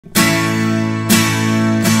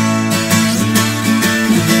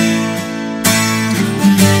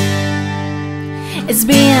It's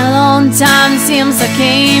been a long time since I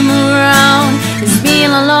came around. It's been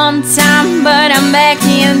a long time, but I'm back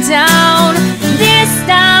in town. This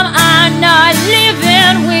time I'm not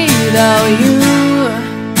living without you.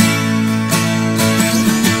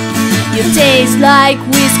 You taste like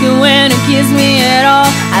whiskey when you kiss me at all.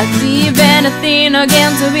 I'd give anything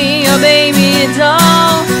again to be your baby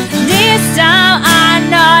doll. This time I'm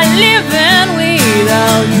not living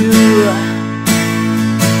without you.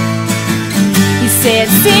 He said,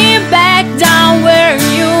 sit back down where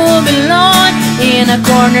you belong, in a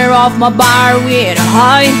corner of my bar with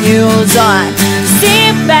high heels on.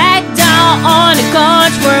 Sit back down on the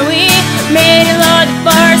couch where we made love the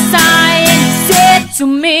first time. And he said to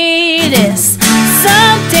me this,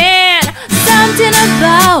 something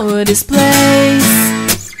about this place.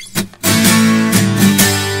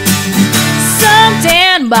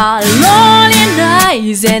 Something about lonely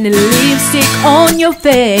nights and the lipstick on your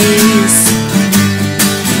face.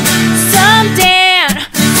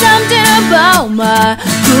 Something about my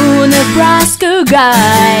cool Nebraska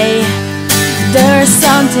guy. There's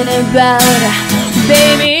something about,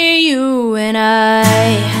 baby, you and I.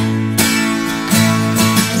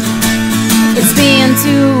 It's been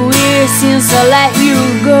 2 years since I let you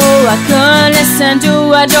go. I couldn't listen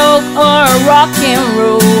to a joke or a rock and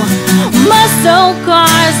roll. Muscle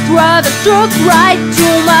cars drive the truck right to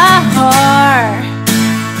my heart.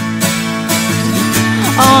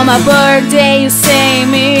 On my birthday you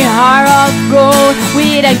sang me heart of gold,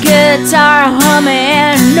 with a guitar humming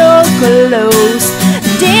and no clothes.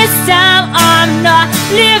 This time I'm not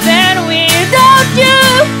living without you.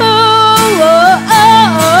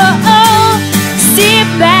 Sit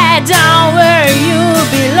back down where you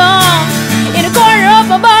belong, in the corner of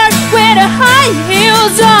my bar with the high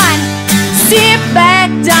heels on. Sit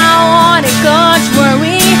back down on the couch where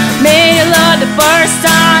we made love the first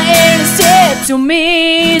time. And said to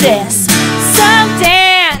me this,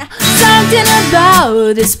 something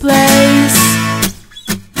about this place.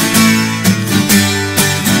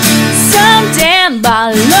 Something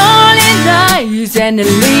about lonely nights and the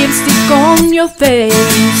lipstick on your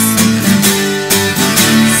face.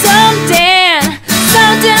 Something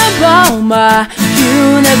about my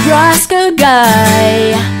cute Nebraska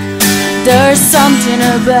guy. There's something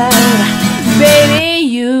about, baby,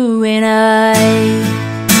 you and I.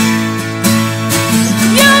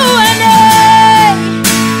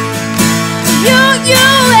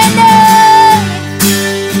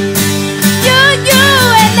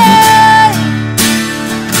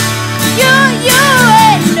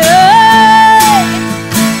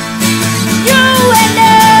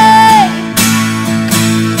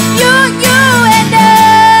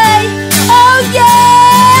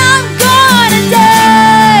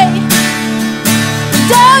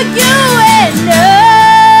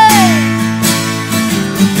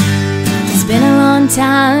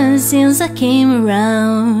 Time since I came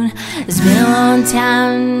around. It's been a long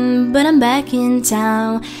time, but I'm back in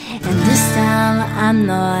town. And this time I'm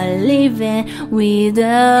not leaving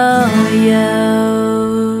without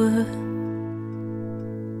you.